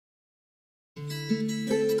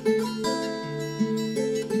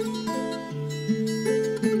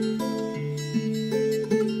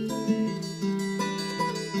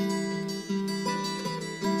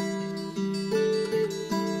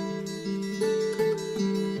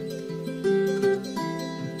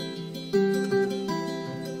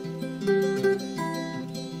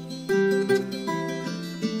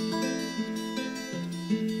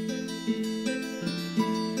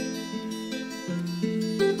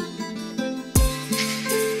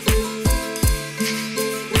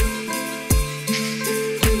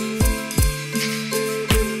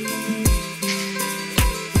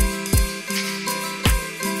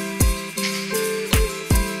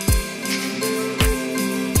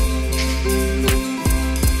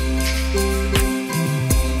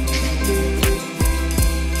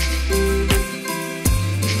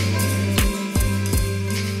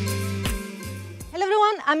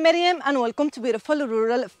I'm Miriam and welcome to beautiful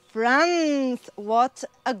rural France. What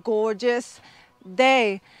a gorgeous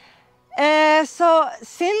day. So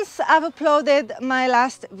since I've uploaded my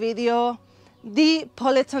last video, the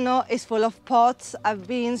polytunnel is full of pots. I've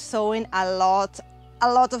been sowing a lot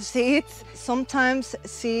of seeds. Sometimes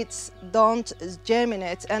seeds don't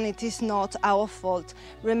germinate and it is not our fault.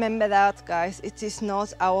 Remember that, guys, it is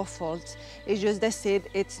not our fault. It's just the seed,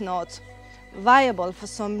 it's not viable for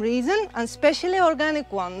some reason, and especially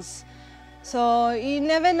organic ones. So you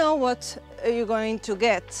never know what you're going to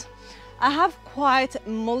get. I have quite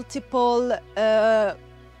multiple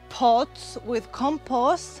pots with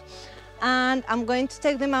compost, and I'm going to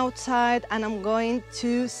take them outside and I'm going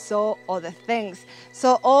to sow other things.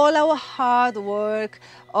 So all our hard work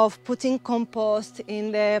of putting compost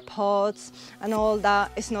in the pots and all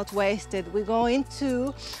that is not wasted. We're going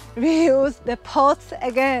to reuse the pots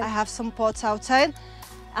again. I have some pots outside.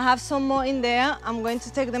 I have some more in there. I'm going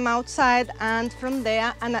to take them outside, and from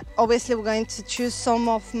there, and obviously we're going to choose some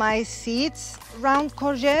of my seeds. Round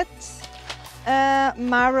courgettes,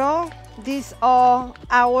 marrow. These are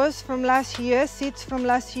ours from last year, seeds from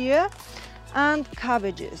last year, and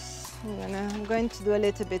cabbages. I'm going to do a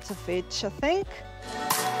little bit of each, I think.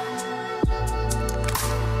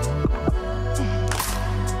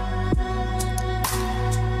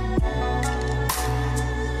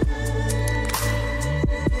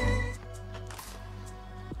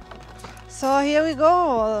 So here we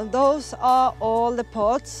go. Those are all the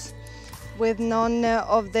pots with none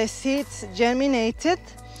of the seeds germinated.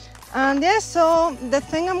 And yeah, so the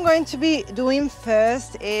thing I'm going to be doing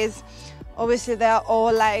first is, obviously they're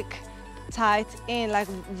all like tight in, like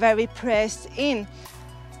very pressed in.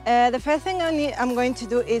 The first thing I'm going to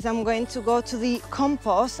do is I'm going to go to the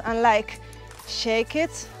compost and like shake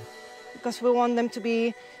it, because we want them to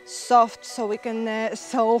be soft so we can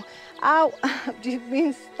sow. Ow, you've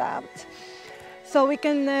been stabbed. So we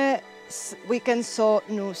can sow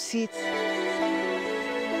new seeds.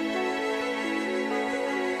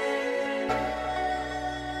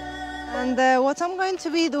 And what I'm going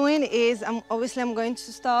to be doing is, obviously I'm going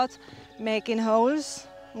to start making holes.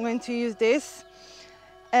 I'm going to use this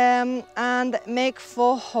and make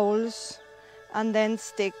 4 holes and then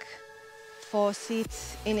stick 4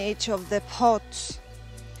 seeds in each of the pots.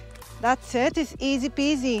 That's it, it's easy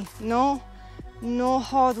peasy, no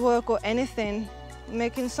hard work or anything.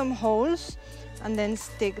 Making some holes and then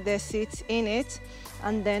stick the seeds in it,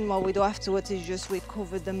 and then what we do afterwards is just we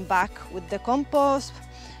cover them back with the compost,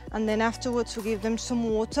 and then afterwards we give them some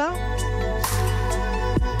water.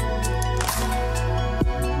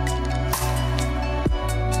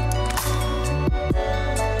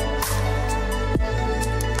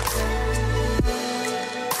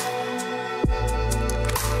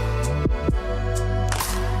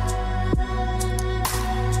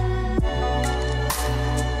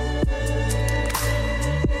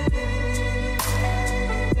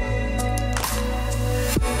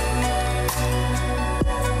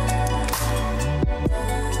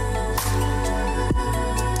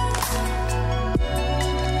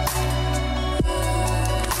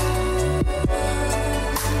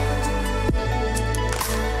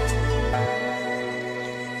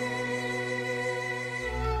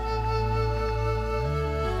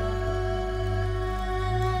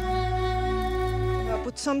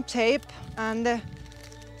 Put some tape and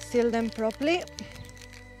seal them properly,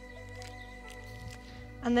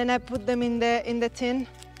 and then I put them in the tin,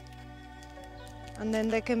 and then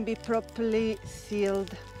they can be properly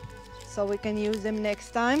sealed so we can use them next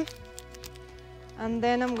time. And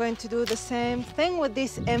then I'm going to do the same thing with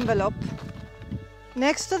this envelope.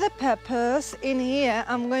 Next to the peppers in here,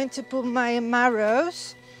 I'm going to put my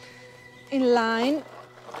marrows in line.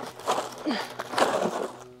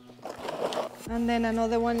 And then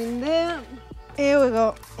another one in there. Here we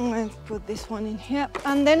go. I'm going to put this one in here.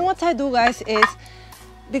 And then what I do, guys, is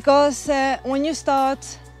because when you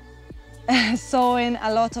start sowing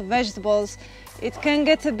a lot of vegetables, it can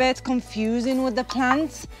get a bit confusing with the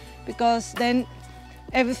plants, because then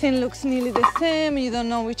everything looks nearly the same. You don't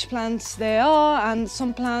know which plants they are, and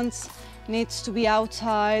some plants needs to be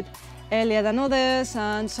outside earlier than others,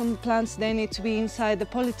 and some plants, they need to be inside the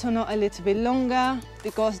polytunnel a little bit longer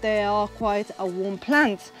because they are quite a warm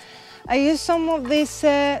plant. I use some of these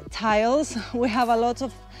tiles. We have a lot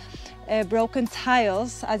of broken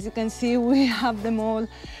tiles. As you can see, we have them all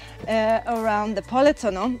around the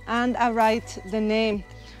polytunnel, and I write the name.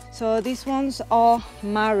 So these ones are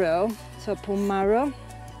marrow, so put marrow.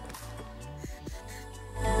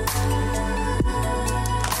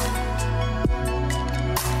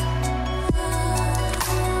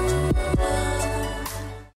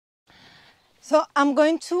 So I'm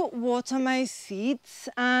going to water my seeds,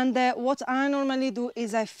 and what I normally do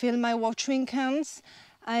is I fill my watering cans.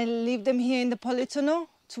 I leave them here in the polytunnel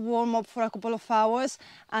to warm up for a couple of hours,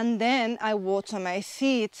 and then I water my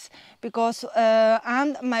seeds because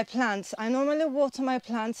and my plants. I normally water my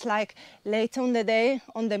plants like later on the day,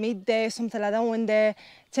 on the midday, something like that, when the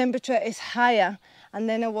temperature is higher, and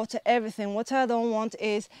then I water everything. What I don't want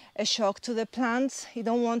is a shock to the plants. You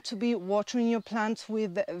don't want to be watering your plants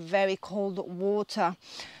with very cold water.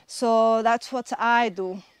 So that's what I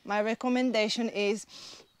do. My recommendation is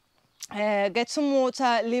get some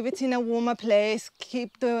water, leave it in a warmer place,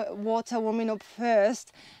 keep the water warming up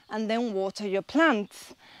first, and then water your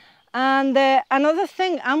plants. And another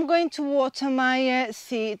thing, I'm going to water my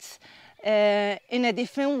seeds in a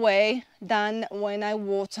different way than when I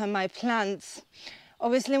water my plants.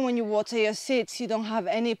 Obviously, when you water your seeds, you don't have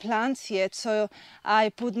any plants yet, so I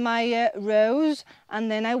put my rows and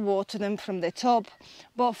then I water them from the top.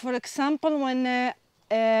 But for example, when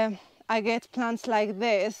I get plants like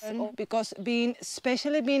this, because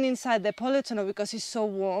especially being inside the polytunnel, because it's so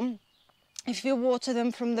warm, if you water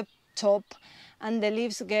them from the top and the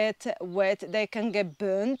leaves get wet, they can get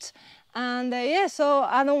burnt. And yeah, so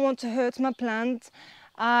I don't want to hurt my plants.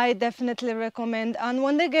 I definitely recommend, and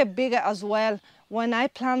when they get bigger as well, when I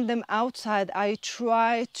plant them outside, I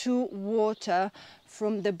try to water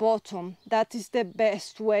from the bottom. That is the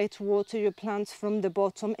best way to water your plants, from the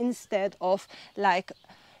bottom, instead of like,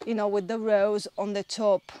 you know, with the rows on the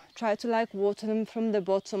top. Try to like water them from the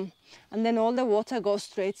bottom, and then all the water goes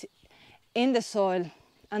straight in the soil,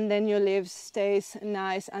 and then your leaves stays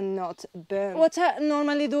nice and not burnt. What I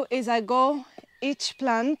normally do is I go each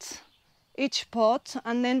plant, each pot,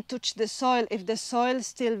 and then touch the soil. If the soil is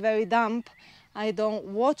still very damp, I don't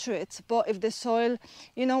water it. But if the soil,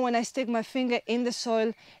 you know, when I stick my finger in the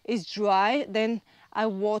soil is dry, then I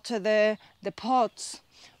water the pots.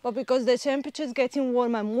 But because the temperature is getting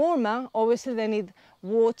warmer and warmer, obviously they need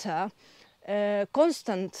water,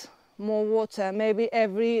 constant, more water, maybe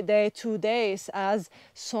every day, 2 days, as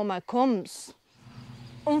summer comes.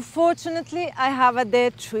 Unfortunately, I have a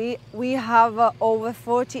dead tree. We have over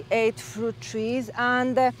 48 fruit trees,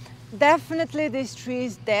 and definitely this tree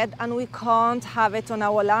is dead, and we can't have it on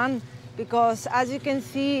our land because, as you can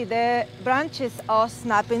see, the branches are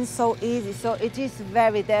snapping so easy, so it is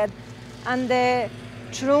very dead, and the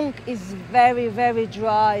trunk is very, very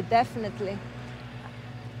dry, definitely.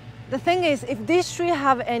 The thing is, if this tree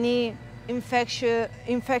have any infection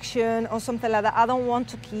or something like that, I don't want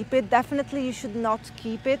to keep it. Definitely you should not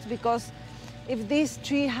keep it, because if this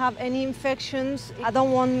tree have any infections, I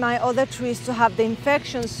don't want my other trees to have the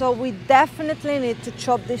infections, so we definitely need to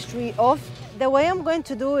chop this tree off. The way I'm going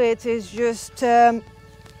to do it is just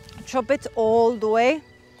chop it all the way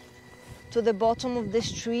to the bottom of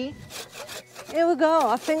this tree. Here we go,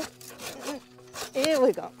 I think, here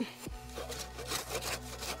we go.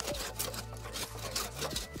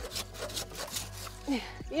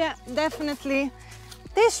 Yeah, definitely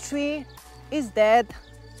this tree is dead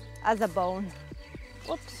as a bone.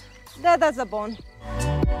 Oops, dead as a bone.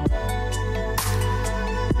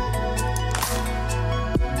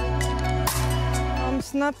 I'm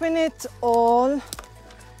snapping it all,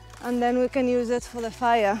 and then we can use it for the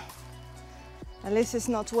fire. At least it's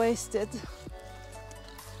not wasted.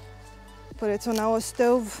 Put it on our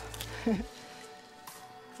stove.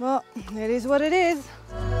 Well, it is what it is.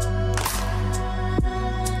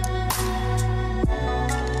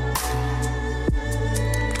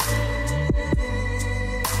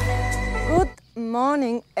 Good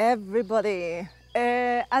morning, everybody.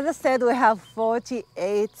 As I said, we have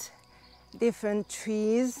 48 different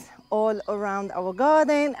trees all around our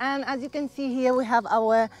garden, and as you can see here, we have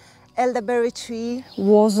our elderberry tree.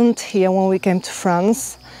 Wasn't here when we came to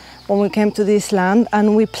France, when we came to this land,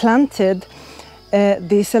 and we planted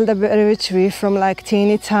this elderberry tree from like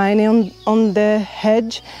teeny tiny on the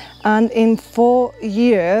hedge, and in 4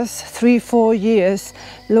 years, 3-4 years,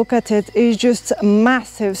 look at it, it's just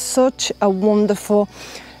massive, such a wonderful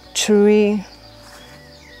tree,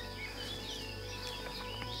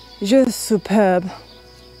 just superb.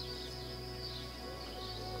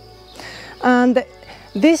 And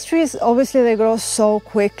these trees, obviously they grow so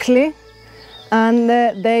quickly, and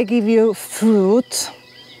they give you fruit,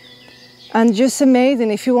 and just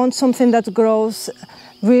amazing. If you want something that grows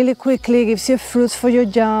really quickly, gives you fruits for your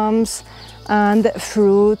jams and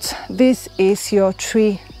fruit, this is your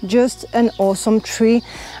tree. Just an awesome tree.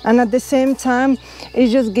 And at the same time, it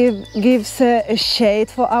just gives a shade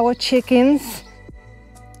for our chickens.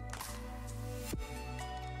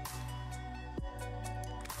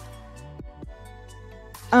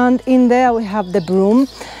 And in there we have the broom.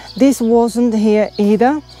 This wasn't here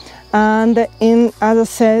either, and in, as I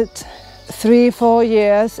said, 3-4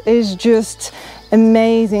 years is just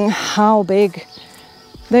amazing how big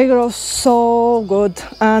they grow, so good.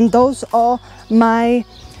 And those are my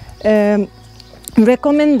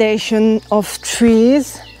recommendation of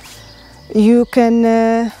trees. You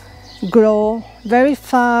can grow very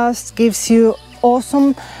fast, gives you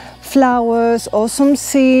awesome flowers, awesome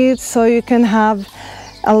seeds, so you can have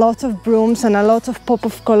a lot of brooms and a lot of pop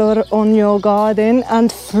of color on your garden.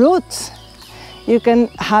 And fruit, you can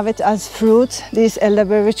have it as fruit, this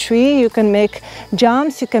elderberry tree. You can make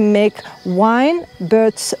jams, you can make wine.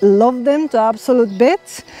 Birds love them to absolute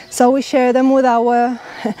bits, so we share them with our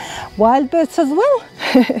wild birds as well.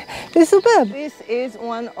 It's superb. This is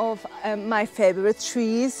one of my favorite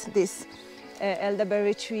trees, this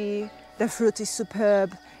elderberry tree. The fruit is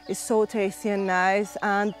superb. It's so tasty and nice,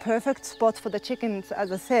 and perfect spot for the chickens,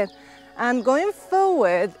 as I said. And going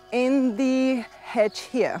forward in the hedge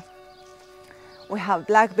here, we have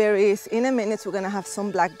blackberries. In a minute we're gonna have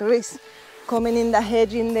some blackberries coming in the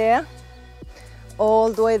hedge in there,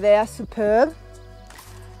 all the way there, superb.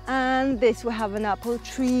 And this, we have an apple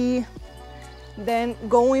tree. Then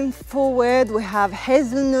going forward we have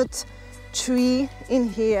hazelnut tree in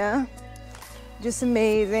here, just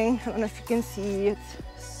amazing. I don't know if you can see it,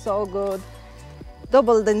 so good,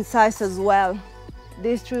 doubled in size as well.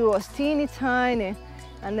 This tree was teeny tiny,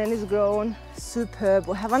 and then it's grown superb.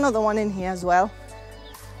 We have another one in here as well,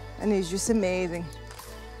 and it's just amazing,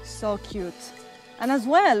 so cute. And as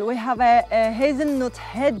well we have a hazelnut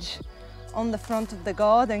hedge on the front of the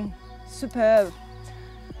garden, superb.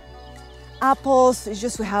 Apples, it's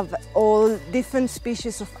just we have all different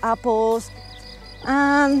species of apples,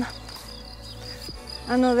 and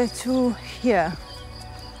another two here.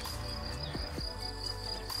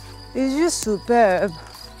 It's just superb.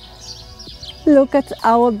 Look at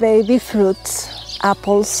our baby fruits,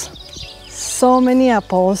 apples. So many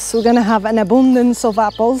apples. We're gonna have an abundance of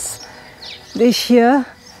apples this year.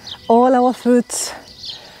 All our fruits,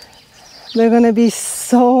 they're gonna be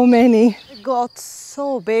so many. It got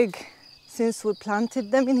so big since we planted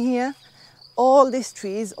them in here. All these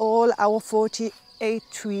trees, all our 48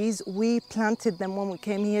 trees, we planted them when we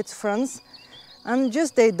came here to France, and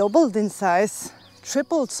just they doubled in size,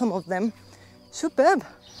 tripled some of them. Superb.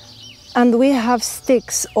 And we have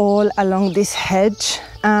sticks all along this hedge,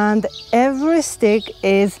 and every stick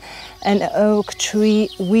is an oak tree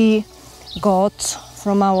we got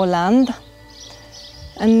from our land,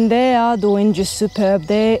 and they are doing just superb.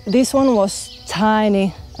 This one was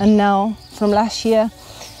tiny, and now from last year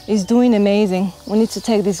is doing amazing. We need to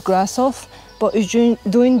take this grass off, but it's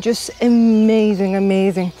doing just amazing.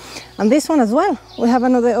 And this one as well, we have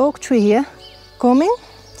another oak tree here coming,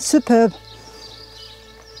 superb.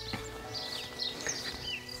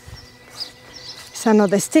 It's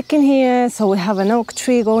another stick in here, so we have an oak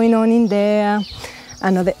tree going on in there,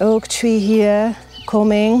 another oak tree here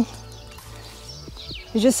coming.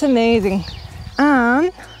 It's just amazing.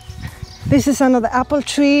 And this is another apple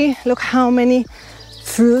tree. Look how many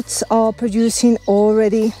fruits are producing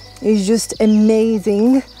already. It's just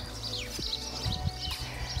amazing.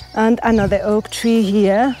 And another oak tree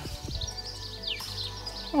here.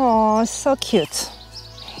 Oh, so cute.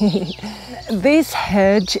 This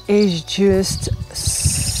hedge is just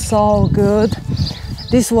so good.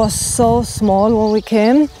 This was so small when we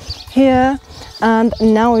came here, and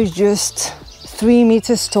now it's just 3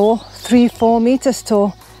 meters tall, 3-4 meters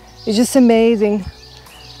tall. It's just amazing.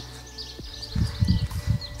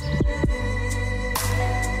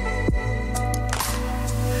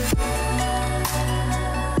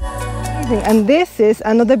 And this is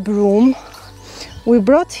another broom we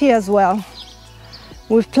brought here as well.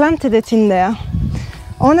 We've planted it in there.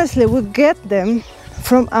 Honestly, we get them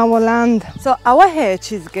from our land. So our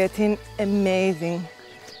hedge is getting amazing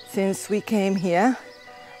since we came here,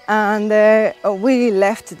 and we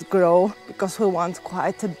left it grow because we want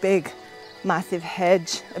quite a big, massive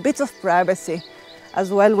hedge, a bit of privacy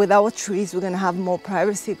as well. With our trees, we're gonna have more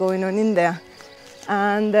privacy going on in there.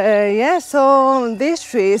 And yeah, so these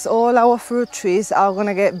trees, all our fruit trees, are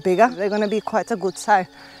gonna get bigger. They're gonna be quite a good size.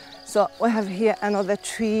 So we have here another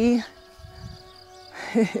tree.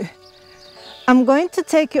 I'm going to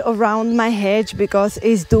take you around my hedge because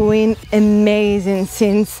it's doing amazing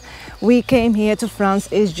since we came here to France.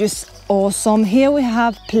 It's just awesome. Here we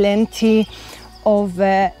have plenty of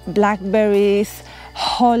blackberries,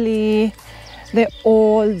 holly. They're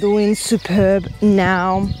all doing superb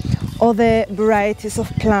now. Other varieties of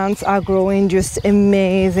plants are growing just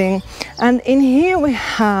amazing. And in here we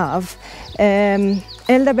have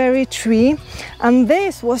elderberry tree, and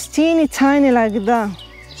this was teeny tiny like that,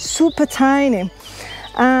 super tiny,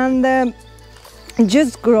 and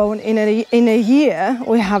just grown in a year.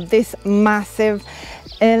 We have this massive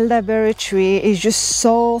elderberry tree. It's just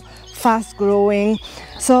so fast growing.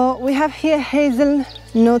 So we have here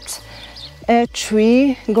hazelnut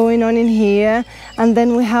tree going on in here, and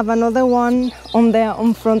then we have another one on there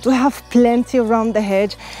on front. We have plenty around the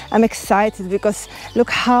hedge. I'm excited because look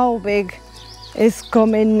how big it's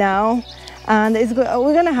coming now, and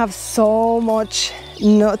we're gonna have so much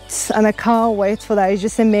nuts, and I can't wait for that. It's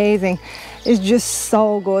just amazing. It's just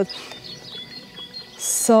so good,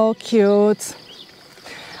 so cute.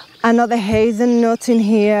 Another hazelnut in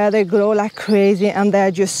here. They grow like crazy and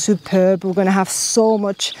they're just superb. We're gonna have so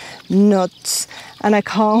much nuts and I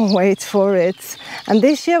can't wait for it. And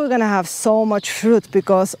this year we're gonna have so much fruit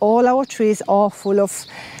because all our trees are full of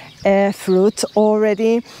fruit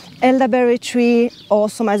already. Elderberry tree,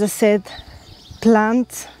 awesome. As I said,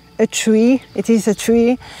 plant a tree. It is a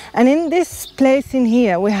tree. And in this place in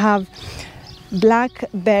here we have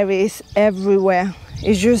blackberries everywhere.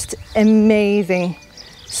 It's just amazing.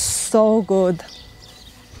 So good,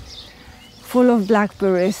 full of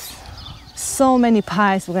blackberries. So many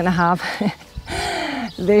pies we're gonna have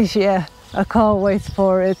this year. I can't wait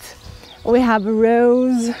for it. We have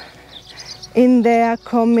rose in there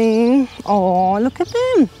coming. Oh, look at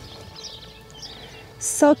them,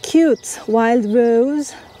 so cute. Wild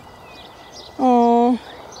rose. Oh,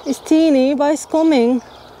 it's teeny but it's coming.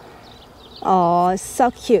 Oh, it's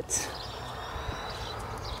so cute.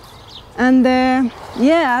 And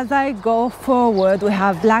yeah, as I go forward, we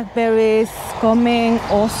have blackberries coming,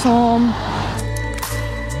 awesome.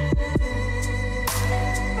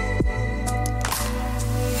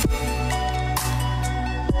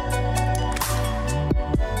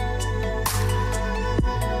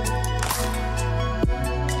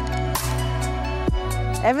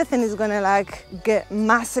 Everything is gonna like get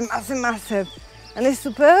massive, massive, massive, and it's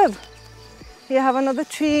superb. Here I have another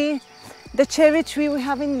tree. The cherry tree we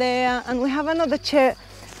have in there, and we have another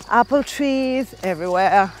apple trees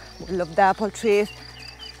everywhere. We love the apple trees.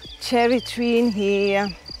 Cherry tree in here.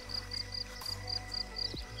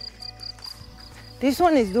 This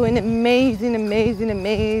one is doing amazing, amazing,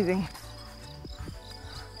 amazing.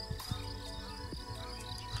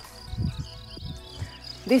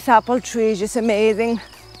 This apple tree is just amazing.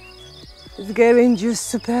 It's getting just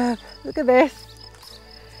superb. Look at this.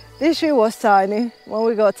 This tree was tiny when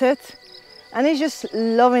we got it. And he's just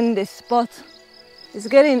loving this spot. It's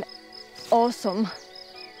getting awesome.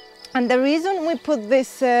 And the reason we put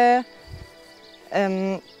this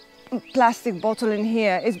plastic bottle in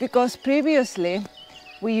here is because previously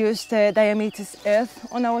we used diatomaceous earth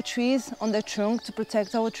on our trees, on the trunk, to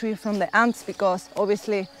protect our tree from the ants, because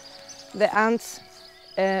obviously the ants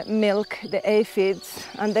milk the aphids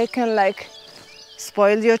and they can like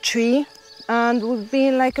spoil your tree. And we've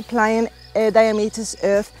been like applying diatomaceous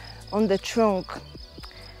earth on the trunk.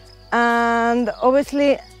 And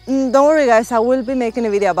obviously, don't worry guys, I will be making a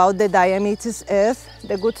video about the diatomaceous earth,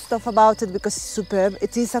 the good stuff about it, because it's superb.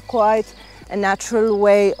 It is quite a natural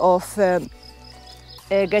way of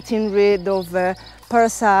getting rid of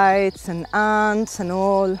parasites and ants and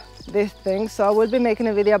all these things. So I will be making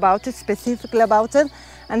a video about it, specifically about it,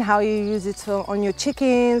 and how you use it on your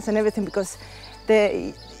chickens and everything, because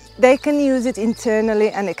they can use it internally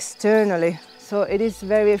and externally. So it is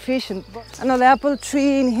very efficient. Another apple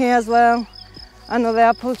tree in here as well. Another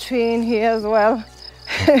apple tree in here as well.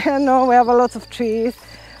 I know we have a lot of trees.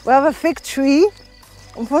 We have a fig tree.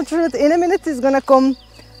 Unfortunately, in a minute it's gonna come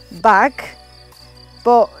back.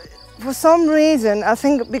 But for some reason, I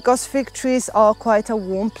think because fig trees are quite a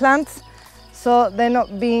warm plant, so they're not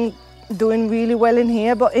doing really well in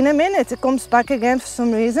here. But in a minute it comes back again for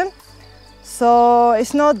some reason. So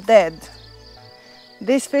it's not dead.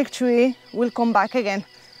 this fig tree will come back again.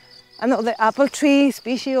 Another apple tree,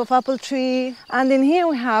 species of apple tree. And in here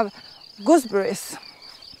we have gooseberries.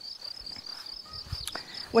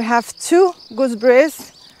 We have 2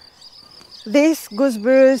 gooseberries. These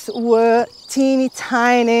gooseberries were teeny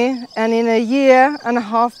tiny, and in a year and a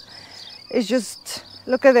half, it's just,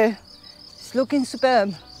 look at it, it's looking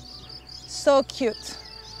superb, so cute.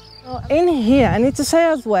 In here, I need to say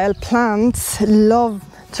as well, plants love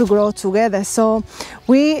to grow together. So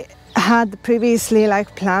we had previously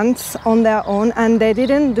like plants on their own and they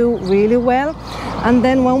didn't do really well, and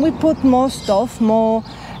then when we put more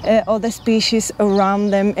other species around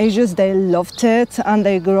them, it's just they loved it and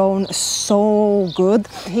they grown so good.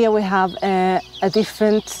 Here we have a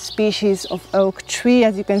different species of oak tree,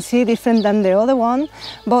 as you can see, different than the other one,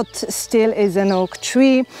 but still is an oak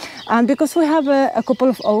tree. And because we have a couple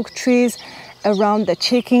of oak trees around the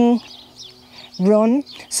chicken run,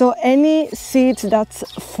 so any seeds that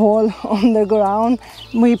fall on the ground,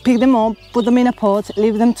 we pick them up, put them in a pot,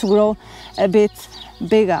 leave them to grow a bit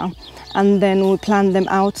bigger, and then we plant them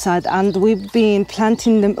outside. And we've been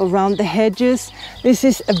planting them around the hedges. This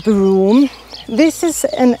is a broom. This is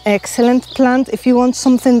an excellent plant if you want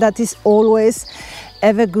something that is always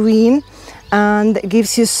evergreen and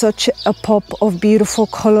gives you such a pop of beautiful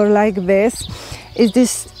color like this.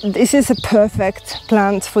 This is a perfect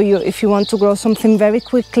plant for you if you want to grow something very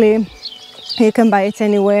quickly. You can buy it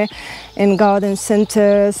anywhere in garden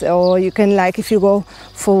centers, or you can, like if you go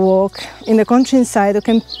for a walk in the countryside,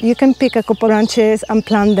 you can pick a couple branches and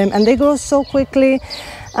plant them, and they grow so quickly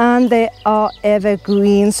and they are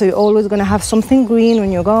evergreen. So you're always going to have something green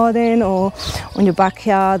on your garden or on your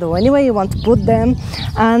backyard or anywhere you want to put them.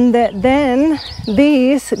 And then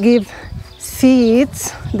these give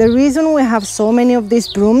seeds. The reason we have so many of these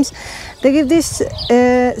brooms, they give these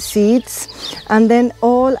seeds, and then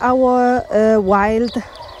all our wild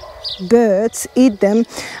birds eat them,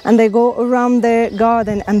 and they go around the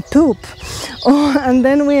garden and poop. And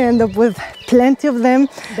then we end up with plenty of them.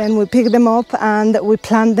 Then we pick them up and we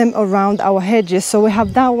plant them around our hedges. So we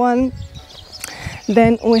have that one.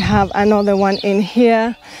 Then we have another one in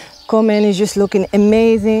here. Comment is just looking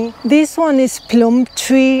amazing. This one is plum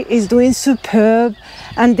tree, is doing superb,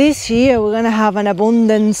 and this year we're gonna have an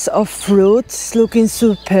abundance of fruits, looking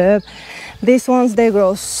superb. These ones, they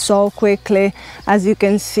grow so quickly, as you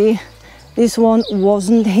can see. This one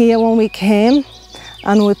wasn't here when we came,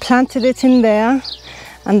 and we planted it in there,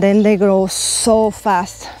 and then they grow so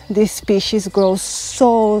fast. This species grows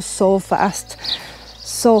so fast.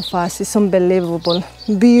 So fast, it's unbelievable,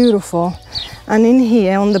 beautiful. And in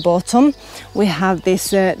here on the bottom we have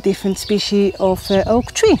this different species of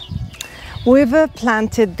oak tree. We've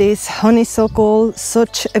planted this honeysuckle,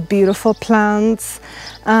 such a beautiful plant,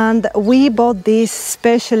 and we bought this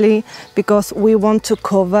specially because we want to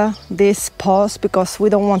cover this pot because we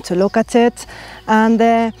don't want to look at it. And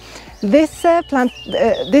this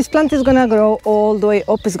plant is gonna grow all the way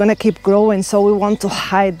up. It's gonna keep growing, so we want to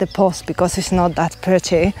hide the pot because it's not that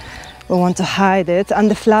pretty. We want to hide it,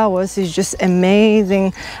 and the flowers is just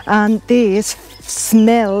amazing, and this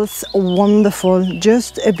smells wonderful.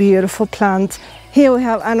 Just a beautiful plant. Here we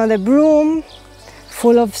have another broom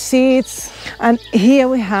full of seeds, and here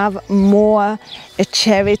we have a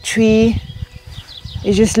cherry tree.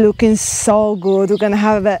 It's just looking so good. We're gonna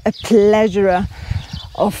have a pleasure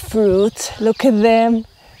of fruit. Look at them.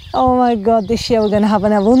 Oh my god, this year we're gonna have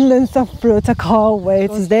an abundance of fruit. I can't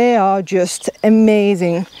wait. They are just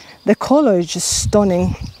amazing. The color is just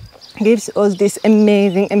stunning. Gives us this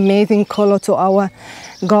amazing color to our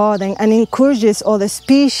garden and encourages other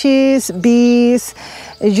species, bees.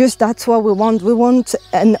 It's just, that's what we want. We want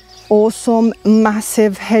an awesome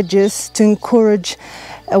massive hedges to encourage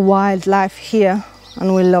a wildlife here,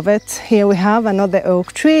 and we love it. Here we have another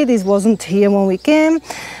oak tree. This wasn't here when we came,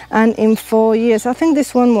 and in 4 years, I think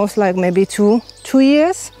this one was like maybe two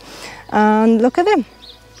years, and look at them.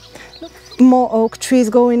 More oak trees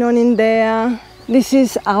going on in there. This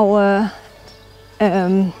is our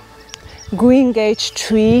green gage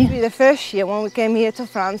tree. The first year when we came here to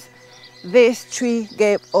France, this tree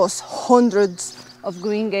gave us hundreds of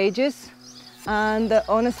green gages, and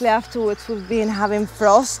honestly afterwards we've been having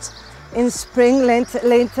frost in spring,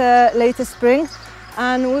 later spring,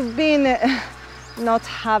 and we've been not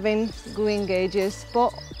having green gages,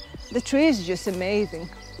 but the tree is just amazing.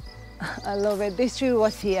 I love it. This tree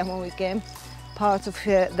was here when we came. Part of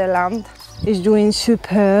the land is doing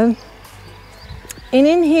superb. And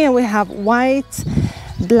in here we have white,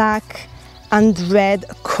 black and red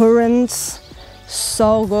currants.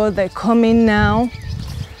 So good. They come in now.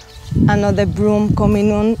 Another broom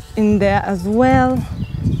coming on in there as well.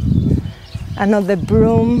 another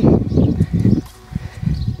broom.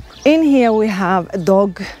 In here we have a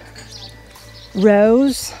dog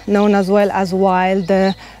rose, known as well as wild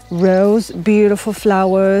rose. Beautiful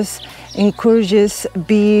flowers, encourages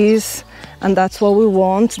bees, and that's what we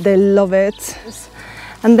want. They love it.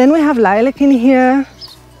 And then we have lilac in here.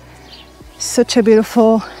 Such a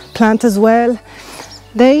beautiful plant as well.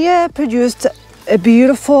 They produced a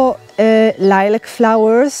beautiful lilac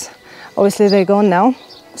flowers. Obviously they're gone now.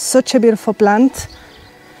 Such a beautiful plant.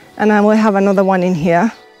 And then we have another one in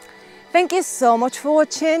here. Thank you so much for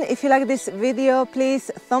watching. If you like this video,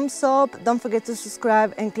 please thumbs up. Don't forget to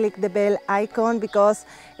subscribe and click the bell icon because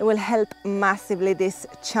it will help massively this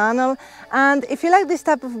channel. And if you like this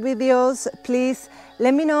type of videos, please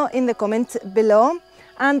let me know in the comments below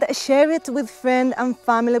and share it with friends and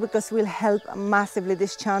family because it will help massively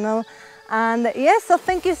this channel. And yes, so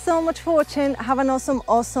thank you so much for watching. Have an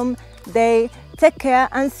awesome day. Take care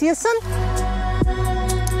and see you soon.